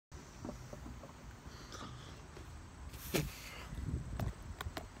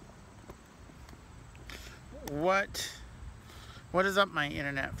What is up, my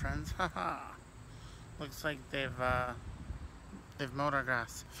internet friends? Haha. Looks like they've mowed our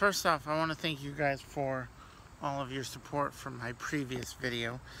grass. First off, I want to thank you guys for all of your support from my previous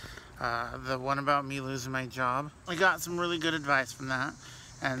video, the one about me losing my job. I got some really good advice from that,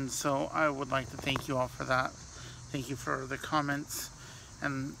 and so I would like to thank you all for that. Thank you for the comments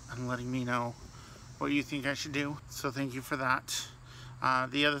and letting me know what you think I should do. So thank you for that.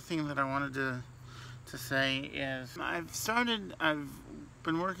 The other thing that I wanted to say is I've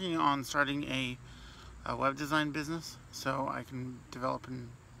been working on starting a web design business, so I can develop and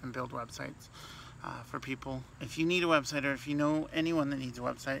build websites for people. If you need a website, or if you know anyone that needs a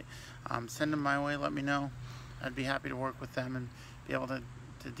website, send them my way, let me know. I'd be happy to work with them and be able to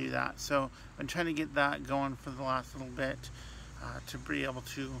do that. So I've been trying to get that going for the last little bit to be able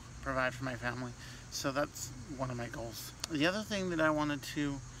to provide for my family. So that's one of my goals. The other thing that I wanted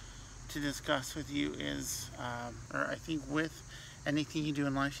to discuss with you is, or I think with anything you do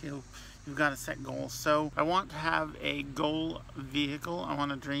in life, you've got to set goals. So I want to have a goal vehicle. I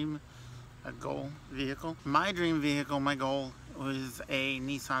want a goal vehicle. My dream vehicle, my goal was a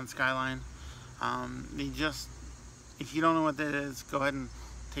Nissan Skyline. If you don't know what that is, go ahead and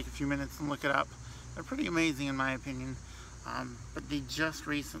take a few minutes and look it up. They're pretty amazing in my opinion. But they just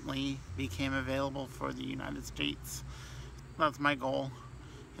recently became available for the United States. That's my goal,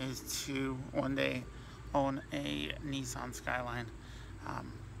 is to one day own a Nissan Skyline.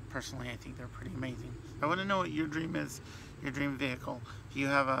 Personally, I think they're pretty amazing. I want to know what your dream is, your dream vehicle. If you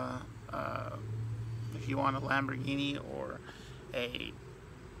have if you want a Lamborghini or a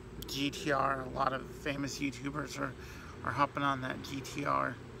GTR, a lot of famous YouTubers are hopping on that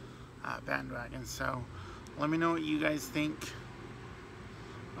GTR bandwagon. So let me know what you guys think.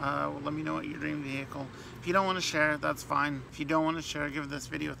 Let me know what your dream vehicle. If you don't want to share, that's fine. If you don't want to share, give this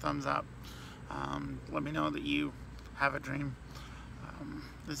video a thumbs up. Let me know that you have a dream.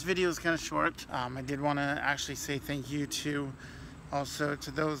 This video is kind of short. I did want to actually say thank you to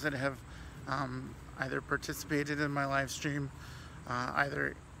those that have either participated in my live stream,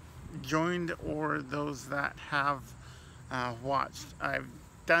 either joined, or those that have watched. I've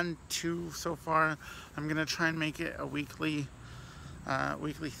done 2 so far. I'm gonna try and make it a weekly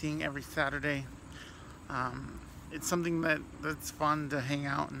thing every Saturday. It's something that's fun to hang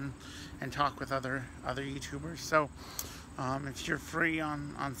out and talk with other YouTubers. So if you're free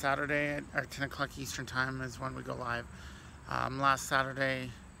on Saturday at 10 o'clock Eastern time is when we go live. Last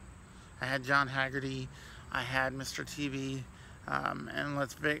Saturday I had John Haggerty, I had Mr. TV, and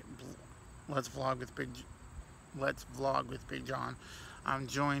Let's Vlog with Big John. I'm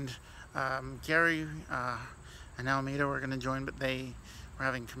joined. Gary and Alameda were going to join, but they were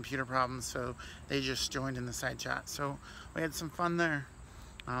having computer problems, so they just joined in the side chat. So we had some fun there.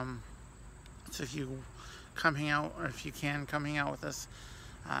 So if you come hang out, or if you can come hang out with us,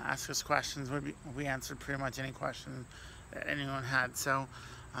 ask us questions. We answered pretty much any question that anyone had. So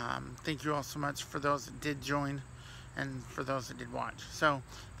thank you all so much for those that did join and for those that did watch. So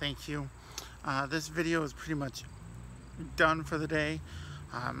thank you. This video is pretty much done for the day.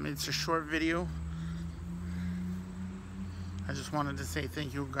 It's a short video. I just wanted to say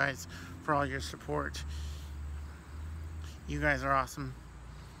thank you guys for all your support. You guys are awesome.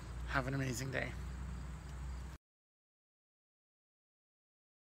 Have an amazing day.